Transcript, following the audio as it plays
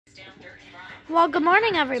Well, good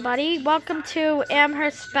morning, everybody. Welcome to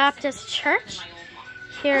Amherst Baptist Church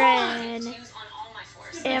here in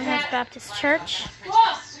Amherst Baptist Church.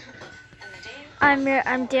 I'm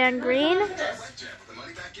Dan Green.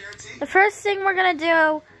 The first thing we're gonna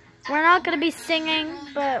do, we're not gonna be singing,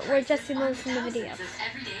 but we're just gonna listen to videos.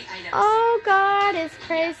 Oh, God is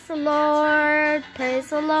praise the Lord, praise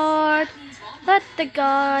the Lord. Let the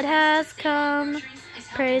God has come.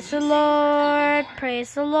 Praise the Lord,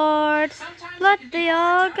 praise the Lord. Let the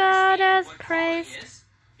all God has praised.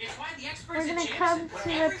 We're going to come to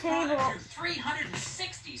the table.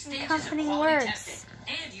 Accompanying words.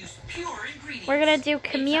 We're going to do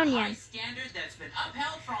communion.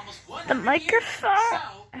 The microphone.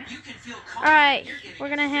 Alright, we're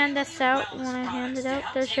going to hand this out. You want to hand it out?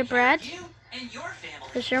 There's your bread.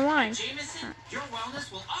 There's your wine.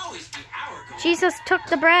 Jesus took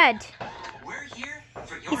the bread.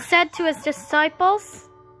 He said to his disciples,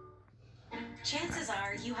 chances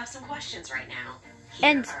are you have some questions right now.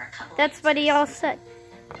 And that's what he all said.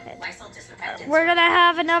 We're going to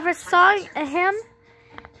have another song, a hymn,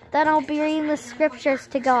 then I'll be reading the scriptures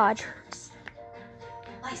to God.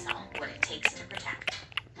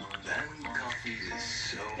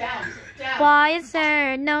 Why is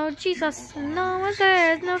there no Jesus? No,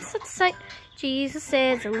 there's no such sight. Jesus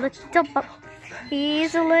is a little bump.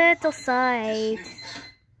 He's a little sight.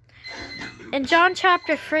 In John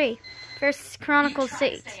chapter 3, verse Chronicles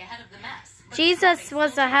 8, Jesus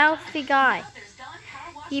was a healthy guy.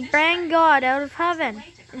 He brought God out of heaven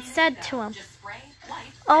and said to him,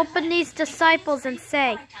 open these disciples and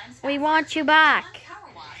say, we want you back.